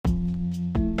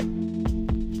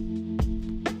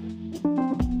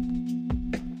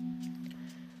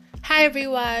Hi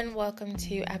everyone, welcome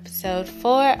to episode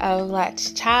 4 of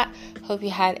Let's Chat. Hope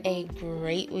you had a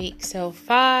great week so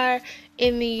far.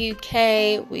 In the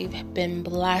UK, we've been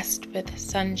blessed with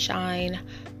sunshine,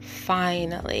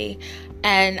 finally.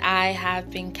 And I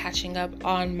have been catching up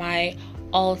on my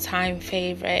all-time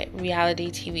favorite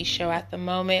reality TV show at the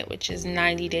moment, which is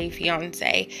 90 Day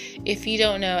Fiancé. If you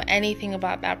don't know anything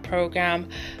about that program,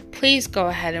 please go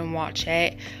ahead and watch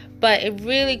it. But it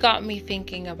really got me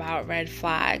thinking about red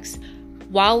flags.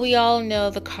 While we all know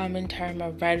the common term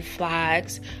of red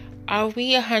flags, are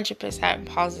we 100%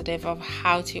 positive of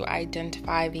how to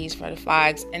identify these red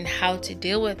flags and how to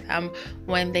deal with them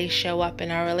when they show up in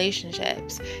our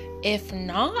relationships? If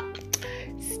not,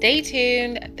 stay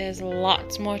tuned. There's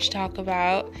lots more to talk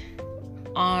about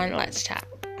on Let's Chat.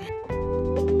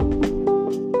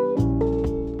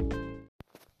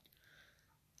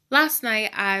 Last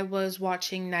night, I was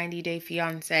watching 90 Day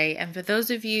Fiancé, and for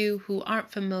those of you who aren't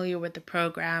familiar with the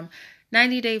program,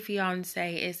 90 Day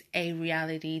Fiancé is a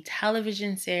reality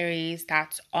television series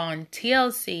that's on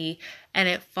TLC, and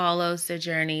it follows the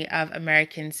journey of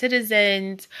American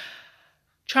citizens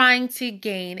trying to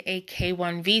gain a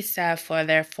K-1 visa for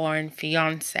their foreign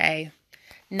fiancé.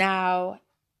 Now,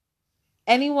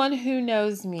 anyone who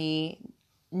knows me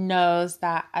knows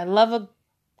that I love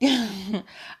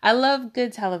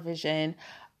good television.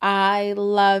 I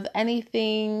love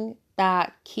anything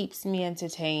that keeps me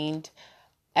entertained,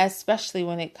 especially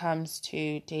when it comes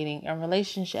to dating and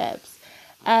relationships.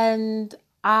 And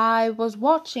I was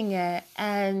watching it,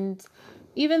 and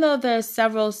even though there's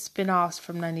several spin-offs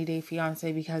from 90 Day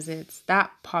Fiancé because it's that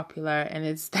popular and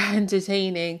it's that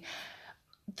entertaining,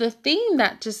 the theme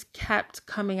that just kept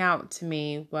coming out to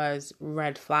me was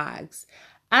red flags.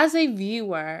 As a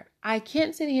viewer, I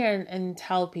can't sit here and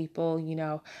tell people,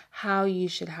 how you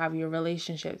should have your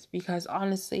relationships, because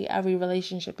honestly, every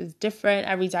relationship is different.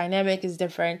 Every dynamic is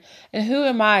different. And who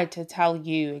am I to tell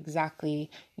you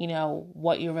exactly,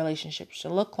 what your relationship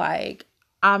should look like?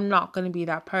 I'm not going to be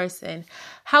that person.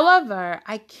 However,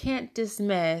 I can't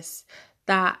dismiss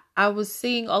that I was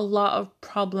seeing a lot of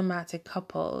problematic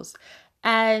couples.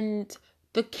 And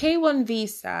the K-1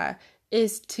 visa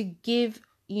is to give,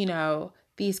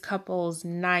 these couples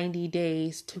 90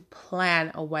 days to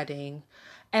plan a wedding.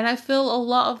 And I feel a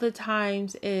lot of the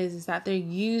times is that they're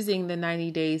using the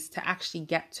 90 days to actually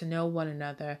get to know one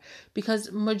another,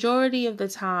 because majority of the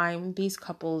time these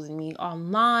couples meet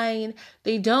online.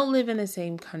 They don't live in the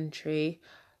same country.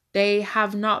 They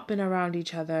have not been around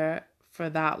each other for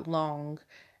that long,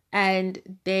 and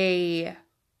they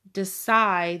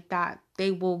decide that they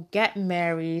will get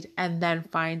married and then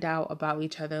find out about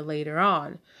each other later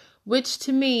on, which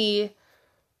to me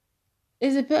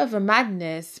is a bit of a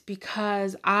madness,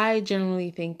 because I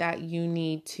generally think that you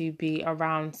need to be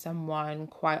around someone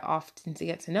quite often to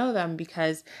get to know them,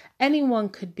 because anyone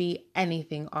could be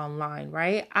anything online,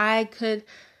 right? I could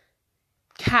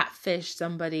catfish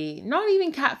somebody, not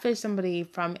even catfish somebody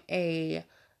from a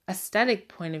aesthetic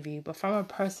point of view, but from a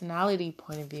personality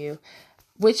point of view,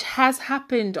 which has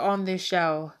happened on this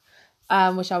show,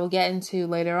 which I will get into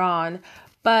later on.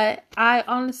 But I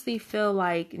honestly feel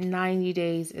like 90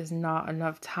 days is not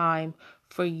enough time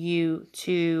for you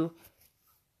to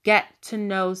get to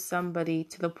know somebody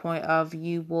to the point of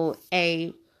you will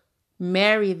A,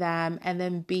 marry them, and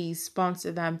then B,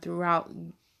 sponsor them throughout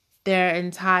their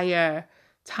entire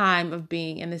time of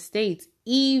being in the States,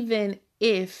 even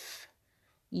if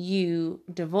you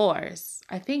divorce.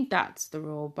 I think that's the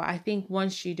rule, but I think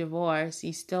once you divorce,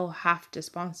 you still have to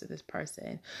sponsor this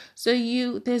person. So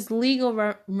there's legal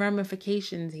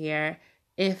ramifications here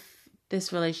if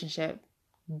this relationship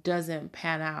doesn't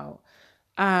pan out.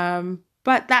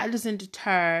 But that doesn't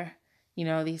deter,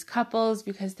 these couples,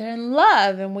 because they're in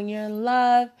love. And when you're in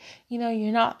love,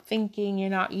 you're not thinking, you're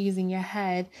not using your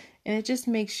head. And it just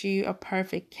makes you a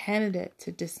perfect candidate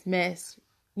to dismiss,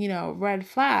 red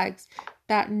flags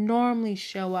that normally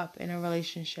show up in a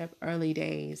relationship early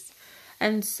days.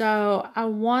 And so I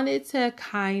wanted to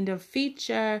kind of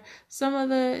feature some of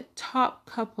the top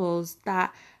couples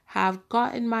that have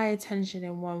gotten my attention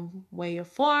in one way or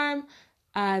form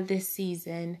this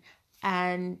season,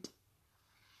 and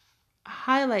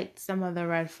highlight some of the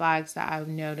red flags that I've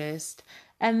noticed,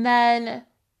 and then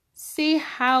see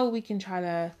how we can try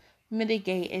to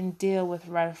mitigate and deal with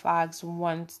red flags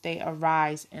once they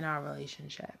arise in our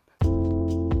relationship.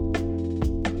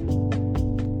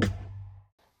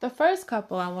 The first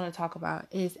couple I want to talk about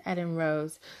is Ed and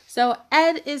Rose. So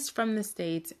Ed is from the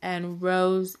States and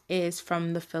Rose is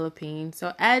from the Philippines.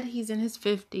 So Ed, he's in his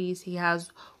 50s. He has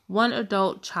one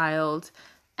adult child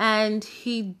and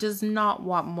he does not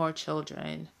want more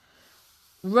children.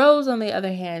 Rose, on the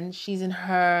other hand, she's in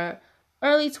her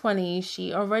early 20s.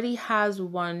 She already has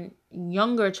one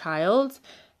younger child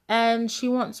and she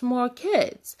wants more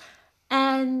kids.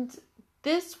 And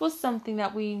this was something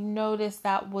that we noticed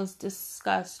that was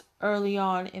discussed early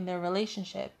on in their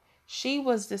relationship. She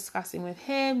was discussing with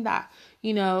him that,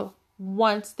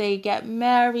 once they get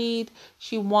married,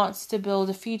 she wants to build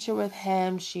a future with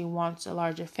him. She wants a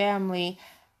larger family.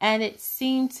 And it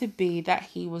seemed to be that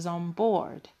he was on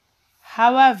board.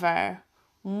 However,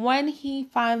 when he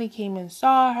finally came and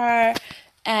saw her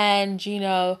and,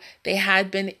 they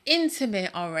had been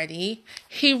intimate already,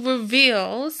 he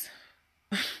reveals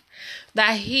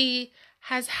that he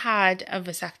has had a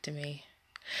vasectomy.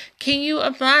 Can you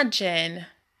imagine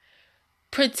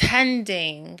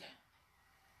pretending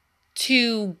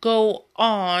to go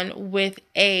on with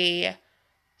a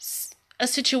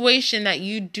situation that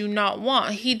you do not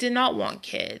want? He did not want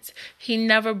kids. He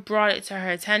never brought it to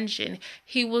her attention.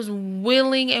 He was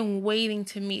willing and waiting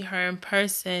to meet her in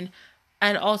person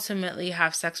and ultimately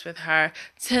have sex with her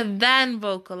to then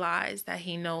vocalize that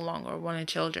he no longer wanted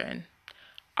children.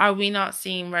 Are we not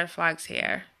seeing red flags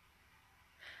here?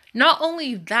 Not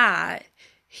only that,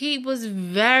 he was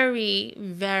very,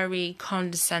 very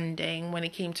condescending when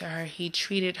it came to her. He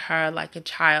treated her like a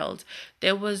child.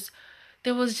 There was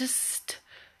just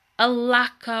a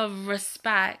lack of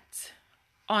respect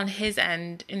on his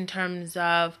end in terms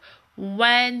of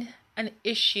when an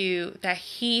issue that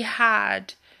he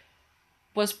had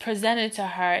was presented to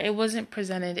her, it wasn't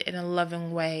presented in a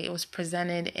loving way. It was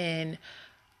presented in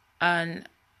an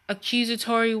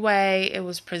accusatory way. It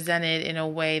was presented in a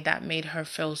way that made her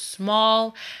feel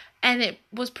small. And it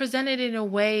was presented in a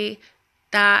way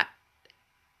that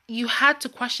you had to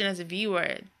question as a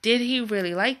viewer, did he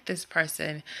really like this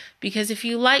person? Because if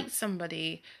you like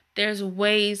somebody, there's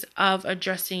ways of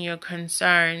addressing your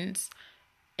concerns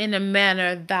in a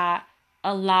manner that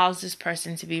allows this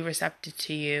person to be receptive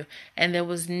to you. And there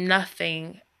was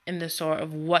nothing in the sort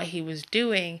of what he was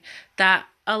doing that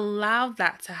allowed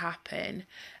that to happen.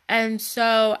 And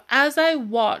so as I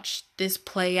watched this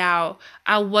play out,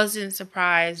 I wasn't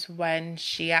surprised when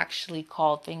she actually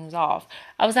called things off.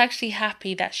 I was actually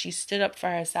happy that she stood up for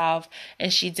herself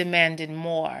and she demanded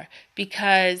more,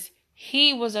 because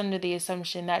he was under the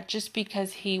assumption that just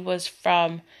because he was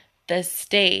from the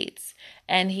States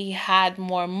and he had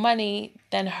more money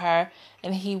than her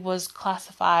and he was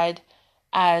classified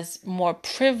as more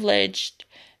privileged,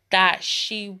 that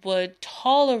she would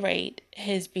tolerate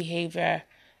his behavior.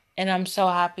 And I'm so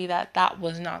happy that that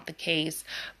was not the case.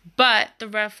 But the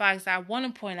red flags I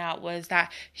want to point out was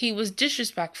that he was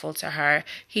disrespectful to her.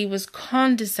 He was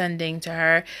condescending to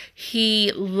her.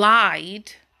 He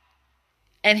lied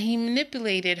and he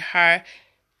manipulated her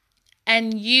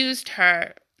and used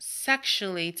her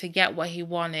sexually to get what he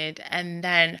wanted, and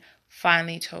then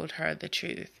finally told her the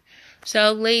truth.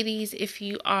 So ladies, if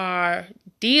you are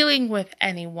dealing with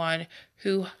anyone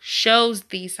who shows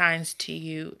these signs to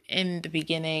you in the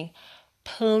beginning,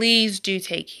 please do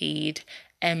take heed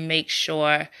and make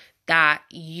sure that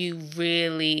you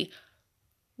really,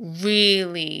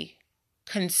 really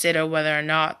consider whether or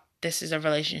not this is a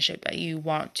relationship that you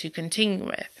want to continue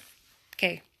with.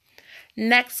 Okay.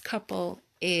 Next couple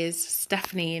is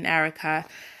Stephanie and Erica.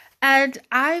 And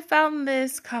I found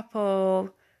this couple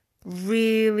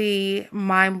really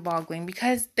mind-boggling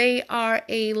because they are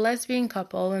a lesbian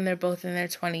couple and they're both in their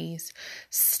 20s.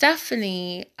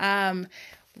 Stephanie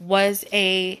was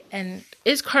and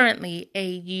is currently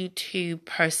a YouTube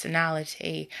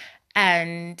personality,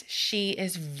 and she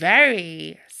is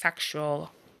very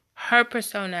sexual. Her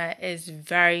persona is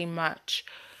very much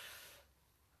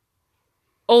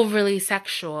overly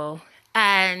sexual,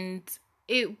 and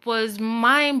it was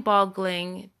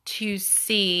mind-boggling to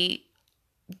see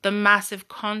the massive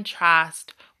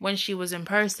contrast when she was in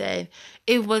person.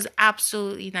 It was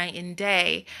absolutely night and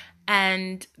day.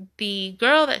 And the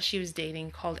girl that she was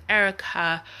dating, called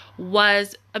Erica,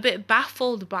 was a bit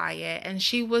baffled by it. And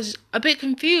she was a bit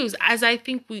confused, as I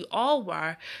think we all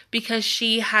were, because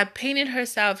she had painted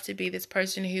herself to be this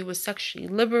person who was sexually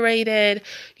liberated.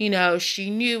 She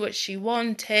knew what she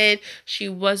wanted. She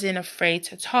wasn't afraid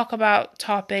to talk about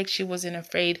topics. She wasn't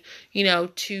afraid,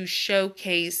 to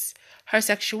showcase her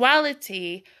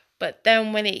sexuality. But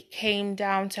then when it came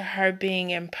down to her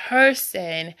being in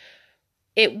person,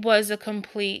 it was a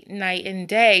complete night and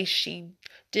day. She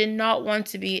did not want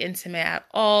to be intimate at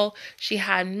all. She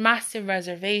had massive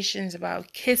reservations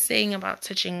about kissing, about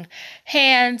touching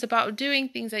hands, about doing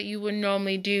things that you would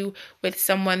normally do with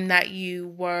someone that you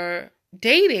were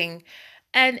dating.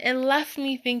 And it left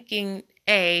me thinking,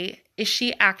 A, is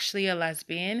she actually a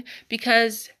lesbian?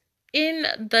 Because in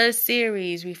the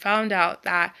series, we found out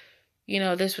that,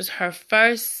 this was her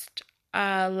first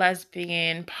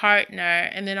lesbian partner.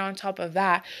 And then on top of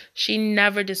that, she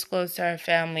never disclosed to her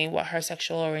family what her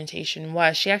sexual orientation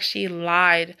was. She actually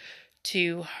lied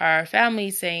to her family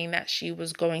saying that she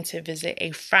was going to visit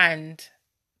a friend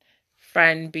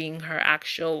being her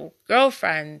actual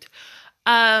girlfriend.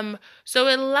 So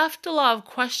it left a lot of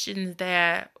questions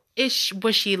there.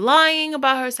 Was she lying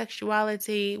about her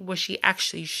sexuality? Was she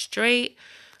actually straight?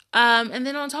 And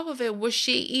then on top of it, was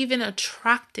she even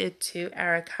attracted to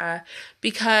Erica?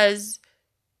 Because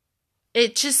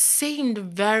it just seemed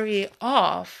very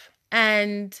off.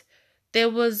 And there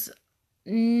was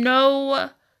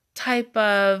no type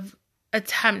of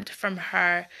attempt from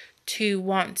her to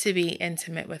want to be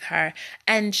intimate with her.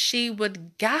 And she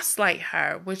would gaslight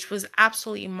her, which was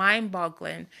absolutely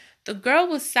mind-boggling. The girl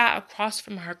was sat across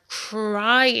from her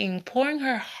crying, pouring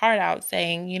her heart out,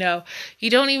 saying, you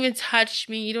don't even touch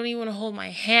me. You don't even want to hold my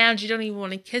hand. You don't even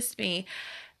want to kiss me.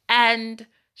 And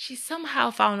she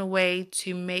somehow found a way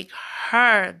to make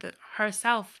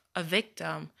herself a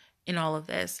victim in all of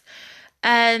this.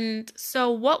 And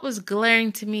so what was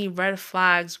glaring to me, red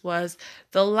flags, was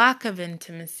the lack of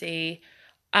intimacy,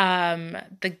 the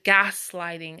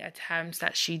gaslighting attempts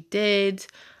that she did,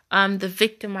 the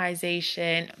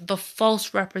victimization, the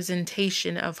false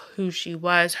representation of who she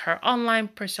was, her online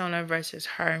persona versus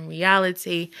her in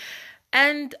reality,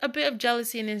 and a bit of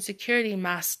jealousy and insecurity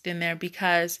masked in there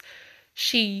because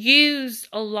she used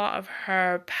a lot of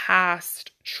her past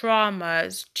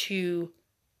traumas to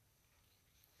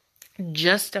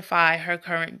justify her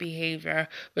current behavior,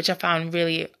 which I found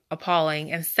really appalling.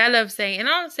 Instead of saying, and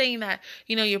I'm not saying that,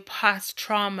 your past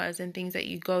traumas and things that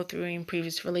you go through in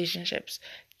previous relationships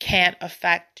can't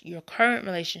affect your current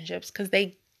relationships, because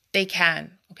they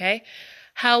can, okay?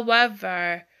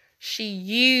 However, she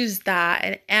used that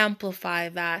and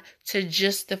amplified that to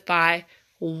justify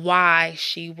why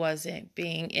she wasn't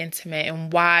being intimate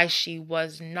and why she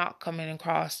was not coming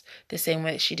across the same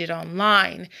way that she did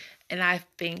online. And I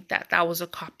think that was a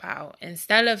cop-out.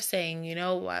 Instead of saying, you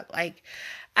know what,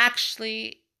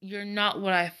 actually, you're not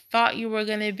what I thought you were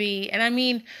going to be. And I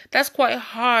mean, that's quite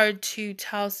hard to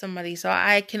tell somebody. So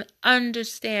I can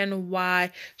understand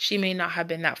why she may not have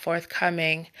been that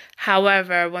forthcoming.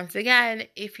 However, once again,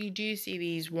 if you do see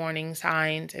these warning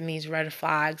signs and these red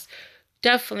flags,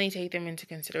 definitely take them into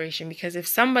consideration. Because if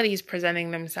somebody's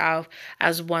presenting themselves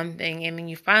as one thing and then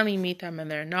you finally meet them and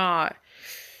they're not,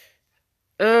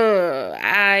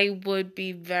 I would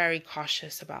be very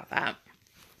cautious about that.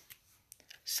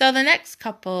 So the next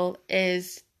couple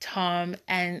is Tom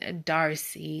and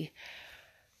Darcy.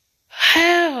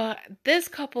 This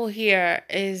couple here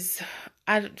is,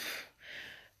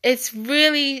 it's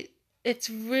really,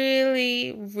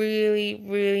 really,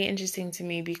 really interesting to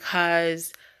me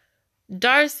because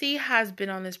Darcy has been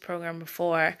on this program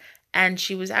before, and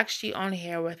she was actually on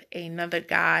here with another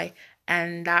guy,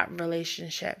 and that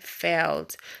relationship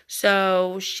failed.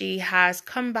 So she has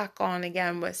come back on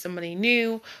again with somebody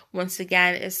new. Once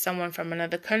again, is someone from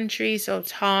another country. So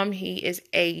Tom, he is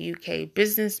a UK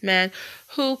businessman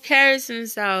who carries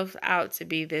himself out to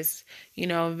be this,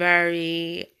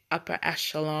 very upper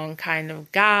echelon kind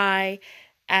of guy.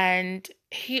 And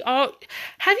have you ever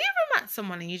met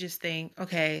someone and you just think,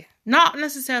 okay, not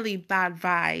necessarily bad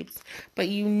vibes, but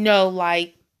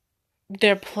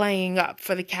they're playing up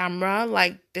for the camera,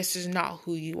 this is not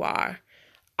who you are.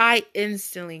 I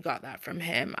instantly got that from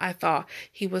him. I thought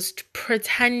he was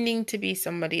pretending to be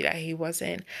somebody that he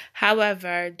wasn't.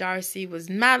 However, Darcy was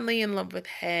madly in love with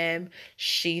him.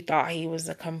 She thought he was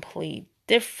a complete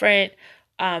different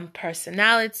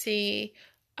personality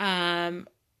than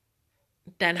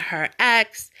her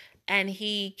ex, and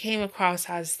he came across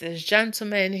as this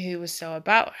gentleman who was so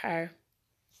about her.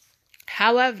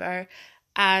 However,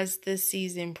 as the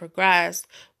season progressed,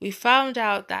 we found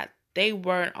out that they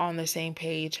weren't on the same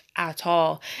page at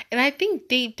all. And I think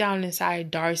deep down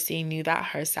inside, Darcy knew that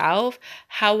herself.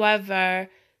 However,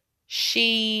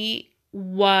 she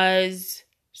was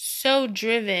so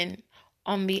driven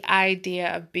on the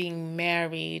idea of being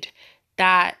married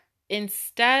that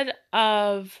instead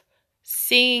of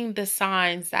seeing the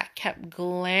signs that kept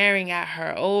glaring at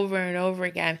her over and over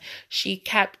again, she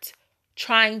kept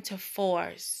trying to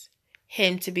force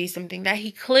him to be something that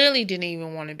he clearly didn't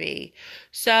even want to be.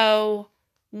 So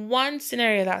one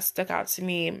scenario that stuck out to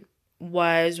me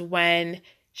was when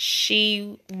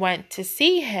she went to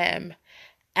see him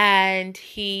and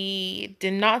he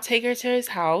did not take her to his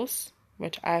house,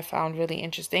 which I found really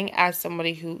interesting. As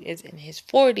somebody who is in his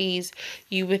 40s,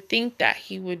 you would think that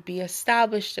he would be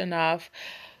established enough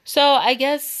So I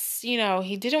guess,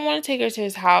 he didn't want to take her to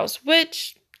his house,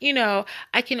 which,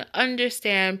 I can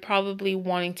understand probably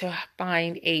wanting to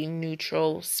find a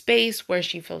neutral space where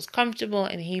she feels comfortable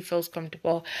and he feels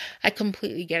comfortable. I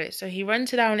completely get it. So he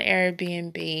rented out an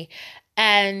Airbnb,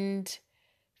 and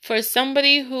for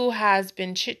somebody who has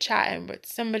been chit-chatting with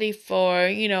somebody for,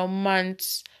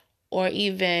 months, or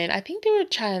even, I think they were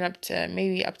chatting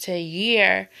maybe up to a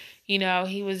year,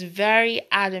 he was very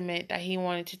adamant that he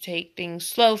wanted to take things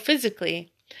slow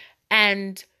physically.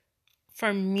 And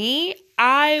for me,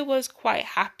 I was quite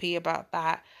happy about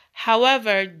that.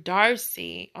 However,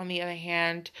 Darcy, on the other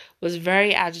hand, was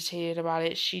very agitated about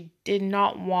it. She did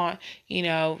not want,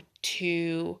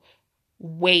 to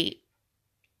wait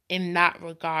in that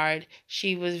regard.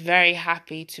 She was very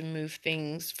happy to move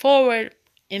things forward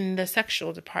in the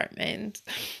sexual department.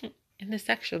 In the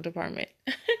sexual department.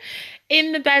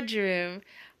 In the bedroom.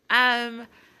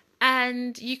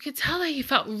 And you could tell that he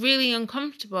felt really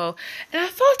uncomfortable. And I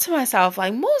thought to myself,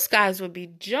 like, most guys would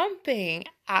be jumping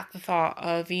at the thought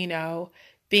of,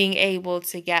 being able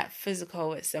to get physical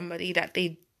with somebody that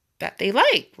they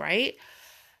like, right?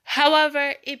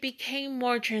 However, it became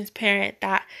more transparent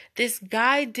that this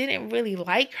guy didn't really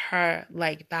like her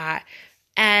like that.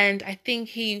 And I think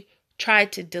he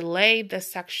tried to delay the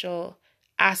sexual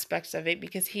aspects of it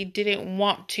because he didn't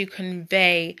want to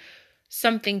convey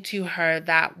something to her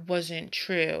that wasn't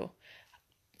true.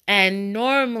 And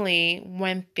normally,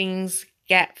 when things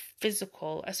get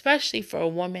physical, especially for a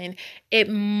woman, it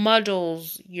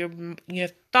muddles your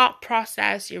thought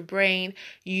process, your brain.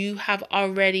 You have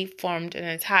already formed an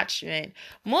attachment.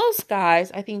 Most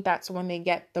guys, I think that's when they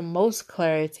get the most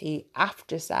clarity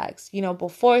after sex.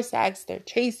 Before sex, they're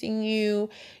chasing you,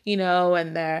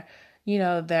 and they're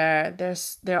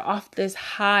off this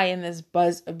high and this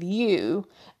buzz of you,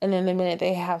 and then the minute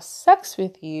they have sex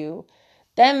with you,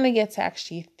 then they get to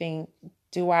actually think,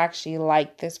 do I actually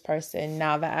like this person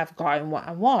now that I've gotten what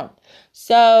I want?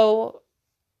 So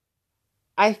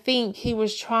I think he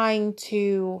was trying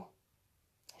to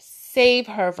save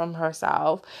her from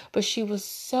herself, but she was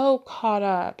so caught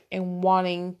up in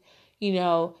wanting,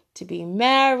 to be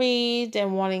married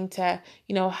and wanting to,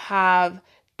 have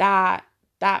that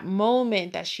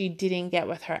moment that she didn't get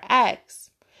with her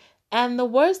ex. And the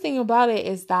worst thing about it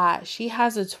is that she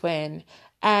has a twin,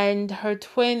 and her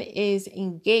twin is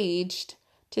engaged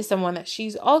to someone that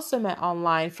she's also met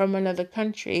online from another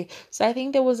country. So I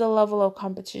think there was a level of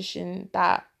competition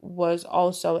that was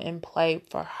also in play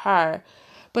for her.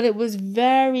 But it was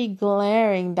very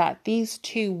glaring that these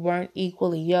two weren't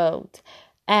equally yoked.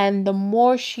 And the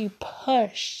more she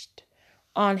pushed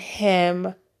on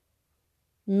him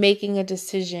making a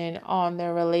decision on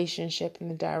their relationship in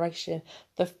the direction,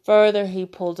 the further he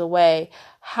pulled away.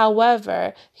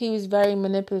 However, he was very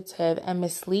manipulative and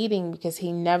misleading because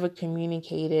he never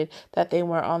communicated that they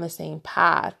were on the same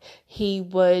path. He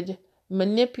would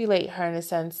manipulate her in a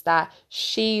sense that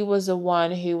she was the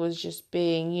one who was just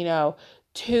being,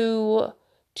 too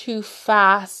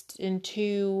fast and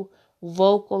too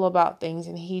vocal about things,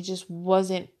 and he just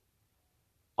wasn't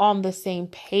on the same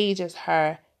page as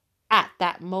her at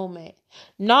that moment.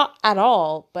 Not at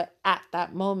all, but at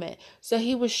that moment. So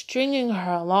he was stringing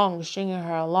her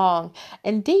along.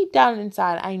 And deep down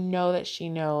inside, I know that she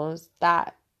knows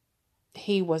that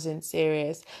he wasn't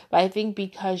serious. But I think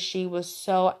because she was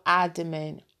so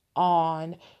adamant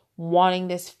on wanting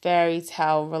this fairy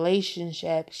tale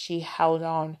relationship, she held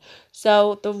on.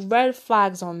 So the red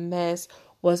flags on this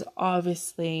was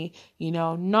obviously,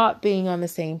 not being on the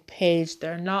same page.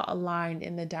 They're not aligned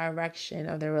in the direction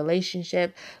of their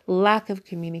relationship, lack of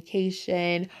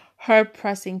communication, her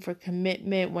pressing for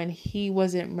commitment when he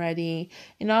wasn't ready,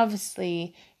 and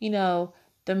obviously, the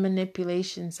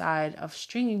manipulation side of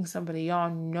stringing somebody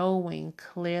on, knowing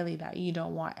clearly that you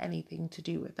don't want anything to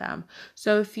do with them.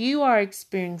 So if you are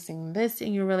experiencing this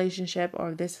in your relationship,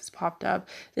 or this has popped up,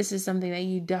 this is something that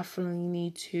you definitely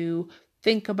need to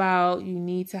think about. You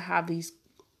need to have these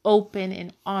open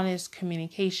and honest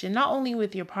communication, not only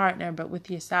with your partner, but with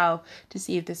yourself, to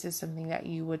see if this is something that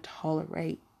you would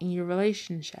tolerate in your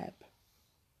relationship.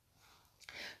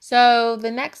 So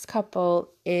the next couple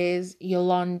is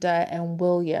Yolanda and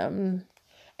William.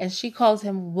 And she calls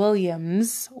him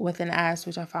Williams with an S,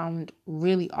 which I found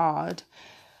really odd.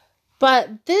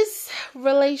 But this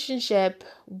relationship,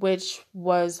 which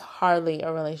was hardly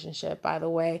a relationship, by the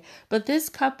way, but this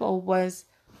couple was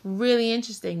really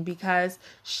interesting because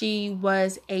she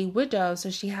was a widow. So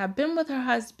she had been with her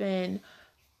husband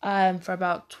for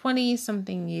about 20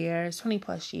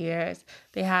 plus years.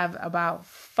 They have about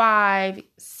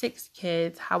 5-6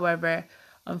 kids. However,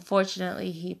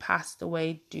 unfortunately, he passed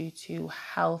away due to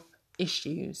health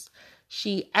issues.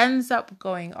 She ends up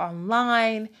going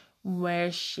online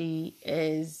where she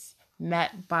is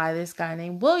met by this guy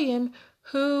named William,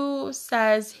 who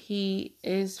says he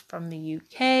is from the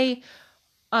UK.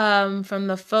 From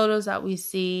the photos that we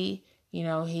see,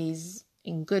 he's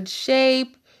in good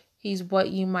shape. He's what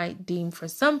you might deem for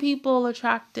some people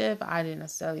attractive. I didn't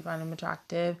necessarily find him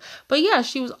attractive. But yeah,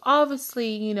 she was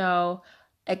obviously,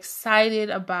 excited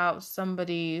about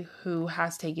somebody who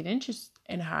has taken interest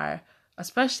in her,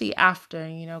 especially after,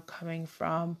 coming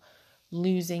from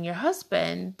losing your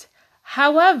husband.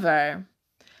 However,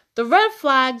 the red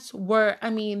flags were,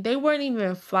 they weren't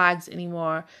even flags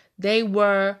anymore. They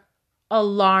were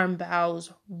alarm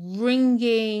bells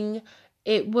ringing.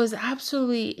 It was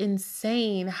absolutely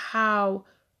insane how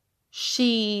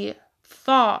she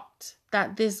thought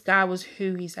that this guy was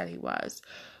who he said he was.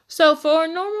 So for a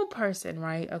normal person,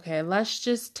 right? Okay, let's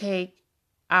just take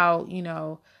out,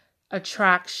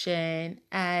 attraction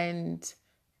and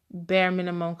bare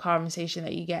minimum conversation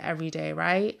that you get every day,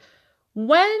 right?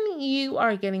 When you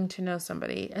are getting to know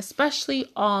somebody, especially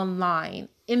online,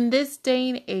 in this day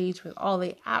and age with all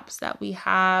the apps that we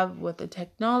have, with the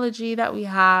technology that we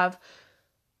have,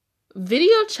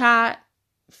 video chat,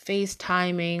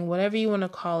 FaceTiming, whatever you want to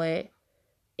call it,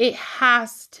 it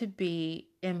has to be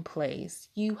in place.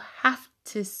 You have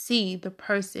to see the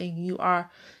person you are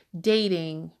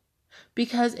dating.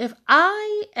 Because if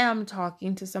I am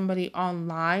talking to somebody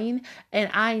online and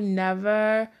I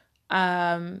never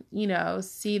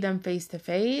see them face to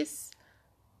face,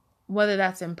 whether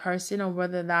that's in person or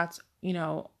whether that's,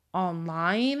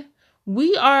 online,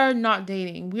 we are not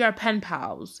dating. We are pen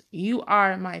pals. You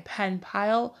are my pen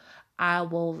pal. I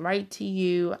will write to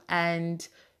you and,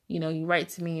 you write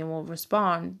to me and we'll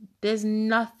respond. There's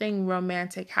nothing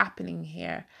romantic happening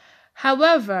here.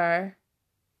 However,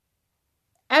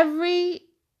 every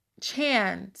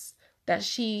chance that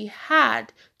she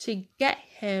had to get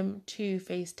him to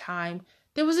FaceTime,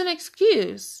 there was an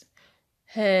excuse.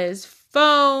 His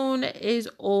phone is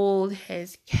old.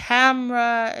 His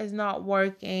camera is not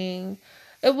working.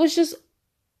 It was just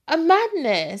a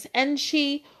madness. And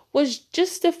she was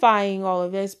justifying all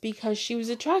of this because she was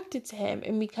attracted to him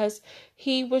and because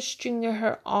he was stringing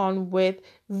her on with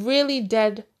really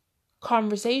dead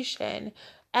conversation.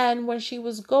 And when she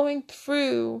was going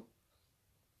through,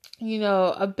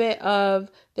 a bit of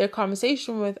their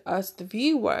conversation with us, the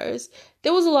viewers,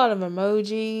 there was a lot of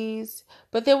emojis,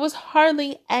 but there was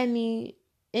hardly any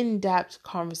in-depth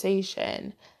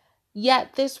conversation.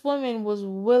 Yet this woman was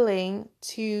willing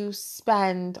to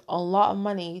spend a lot of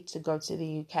money to go to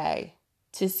the UK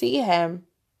to see him.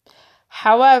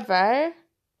 However,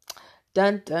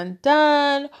 dun dun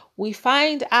dun, we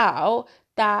find out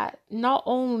that not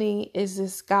only is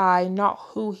this guy not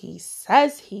who he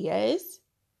says he is,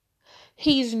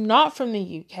 he's not from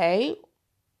the UK.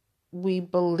 We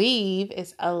believe,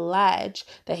 it's alleged,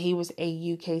 that he was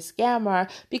a UK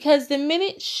scammer because the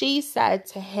minute she said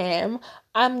to him,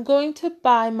 I'm going to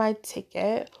buy my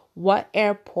ticket, what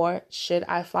airport should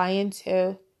I fly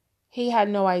into? He had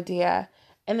no idea.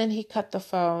 And then he cut the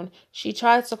phone. She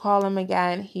tried to call him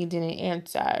again. He didn't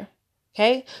answer.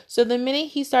 Okay? So the minute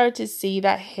he started to see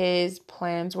that his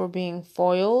plans were being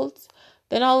foiled,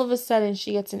 then all of a sudden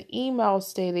she gets an email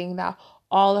stating that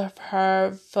all of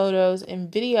her photos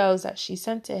and videos that she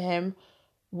sent to him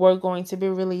were going to be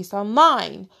released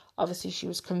online. Obviously, she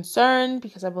was concerned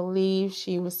because I believe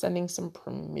she was sending some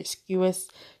promiscuous,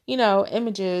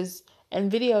 images and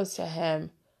videos to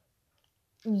him.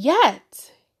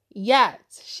 Yet,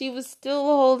 she was still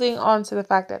holding on to the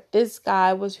fact that this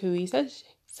guy was who he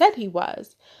said he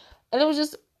was. And it was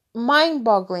just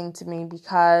mind-boggling to me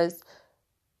because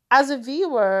as a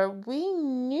viewer, we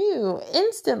knew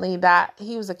instantly that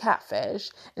he was a catfish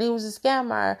and he was a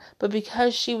scammer. But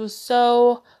because she was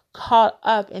so caught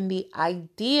up in the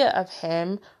idea of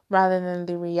him rather than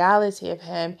the reality of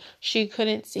him, she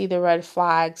couldn't see the red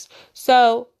flags.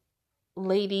 So,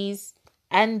 ladies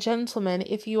and gentlemen,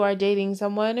 if you are dating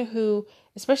someone who,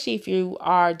 especially if you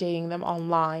are dating them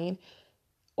online,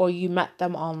 or you met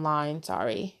them online,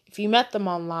 if you met them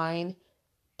online,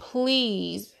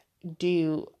 please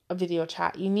do a video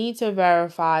chat. You need to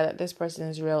verify that this person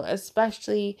is real,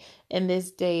 especially in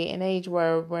this day and age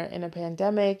where we're in a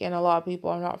pandemic and a lot of people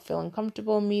are not feeling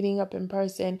comfortable meeting up in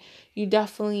person. You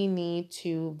definitely need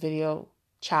to video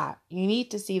chat. You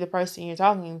need to see the person you're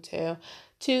talking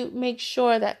to make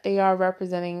sure that they are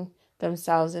representing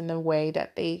themselves in the way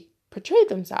that they portray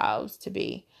themselves to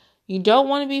be. You don't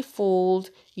want to be fooled.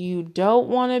 You don't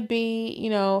want to be,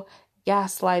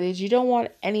 gaslighted. You don't want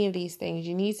any of these things.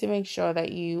 You need to make sure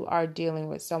that you are dealing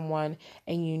with someone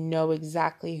and you know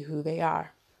exactly who they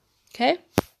are. Okay?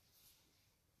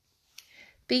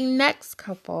 The next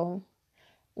couple,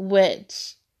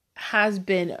 which has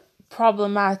been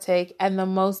problematic and the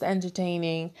most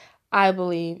entertaining, I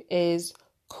believe, is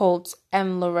Colt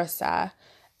and Larissa.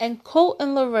 And Colt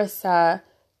and Larissa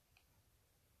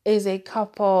is a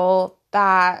couple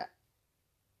that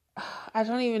I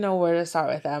don't even know where to start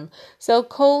with them. So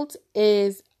Colt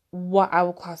is what I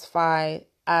would classify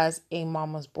as a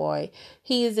mama's boy.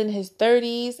 He is in his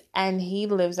 30s and he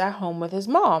lives at home with his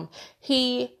mom.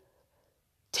 He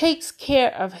takes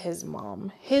care of his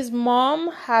mom. His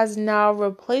mom has now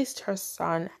replaced her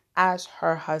son as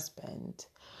her husband.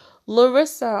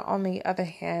 Larissa, on the other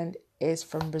hand, is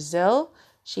from Brazil.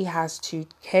 She has 2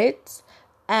 kids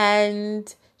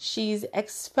and she's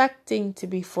expecting to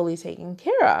be fully taken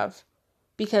care of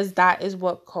because that is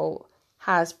what Colt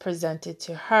has presented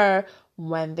to her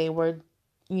when they were,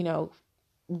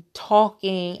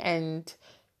 talking and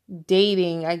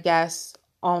dating, I guess,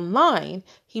 online.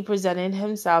 He presented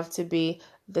himself to be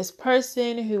this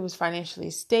person who was financially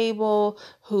stable,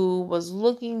 who was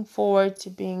looking forward to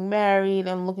being married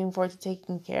and looking forward to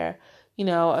taking care,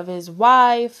 of his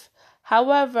wife.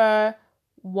 However,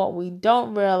 what we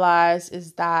don't realize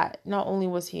is that not only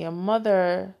was he a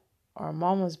mother or a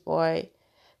mama's boy,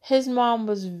 his mom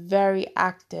was very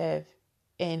active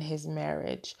in his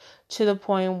marriage to the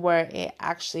point where it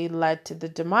actually led to the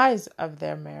demise of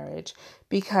their marriage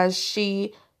because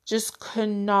she just could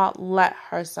not let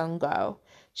her son go.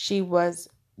 She was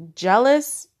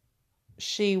jealous,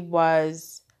 she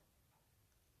was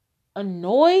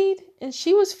annoyed, and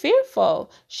she was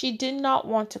fearful. She did not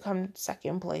want to come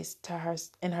second place to her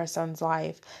in her son's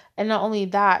life. And not only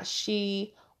that,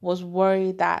 she was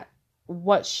worried that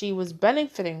what she was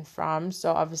benefiting from,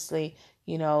 so obviously,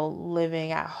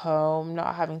 living at home,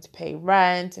 not having to pay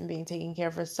rent and being taken care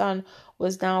of her son,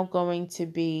 was now going to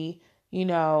be,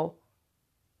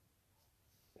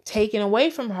 taken away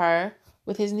from her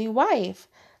with his new wife.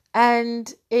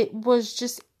 And it was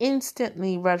just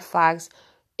instantly red flags.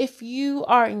 If you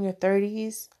are in your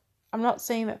 30s, I'm not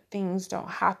saying that things don't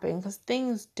happen, because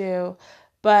things do.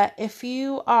 But if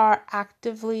you are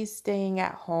actively staying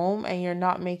at home and you're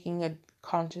not making a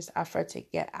conscious effort to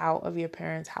get out of your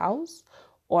parents' house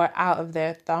or out of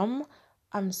their thumb,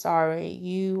 I'm sorry,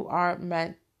 you're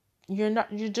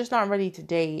just not ready to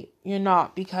date. You're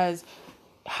not, because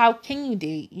how can you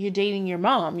date? You're dating your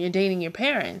mom, you're dating your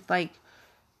parents. Like,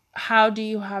 how do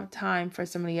you have time for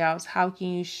somebody else? How can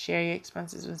you share your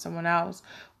expenses with someone else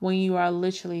when you are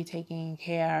literally taking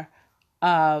care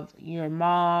of your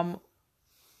mom?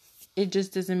 It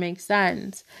just doesn't make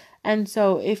sense. And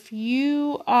so if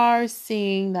you are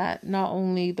seeing that not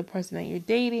only the person that you're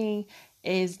dating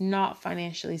is not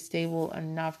financially stable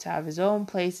enough to have his own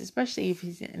place, especially if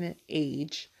he's in an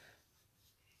age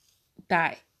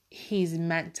that he's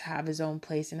meant to have his own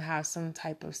place and have some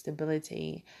type of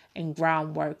stability and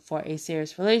groundwork for a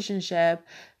serious relationship,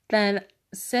 then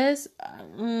sis,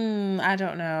 I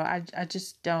don't know. I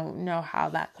just don't know how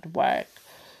that could work.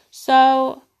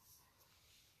 So,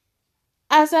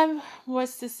 as I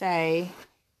was to say,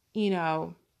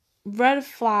 red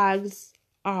flags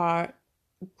are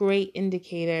great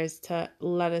indicators to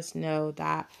let us know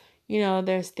that,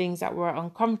 there's things that we're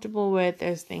uncomfortable with,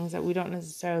 there's things that we don't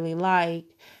necessarily like,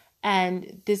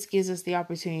 and this gives us the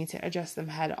opportunity to address them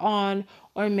head on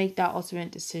or make that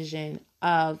ultimate decision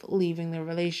of leaving the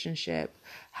relationship.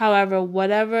 However,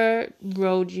 whatever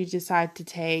road you decide to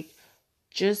take,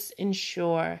 just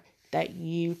ensure that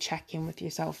you check in with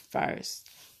yourself first.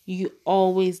 You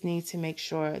always need to make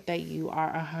sure that you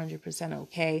are 100%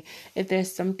 okay. If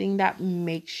there's something that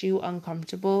makes you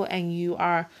uncomfortable and you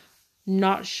are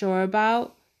not sure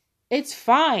about, it's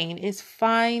fine. It's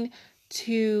fine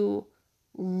to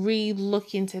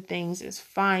re-look into things. It's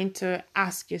fine to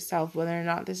ask yourself whether or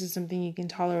not this is something you can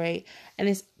tolerate. And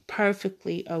it's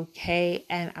perfectly okay.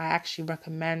 And I actually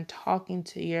recommend talking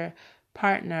to your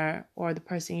partner or the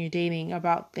person you're dating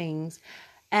about things.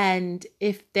 And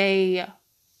if they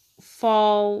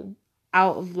fall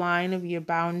out of line of your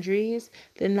boundaries,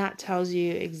 then that tells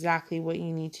you exactly what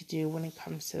you need to do when it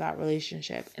comes to that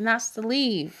relationship. And that's to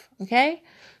leave, okay?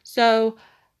 So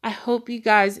I hope you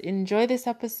guys enjoy this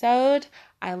episode.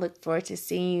 I look forward to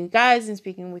seeing you guys and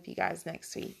speaking with you guys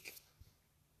next week.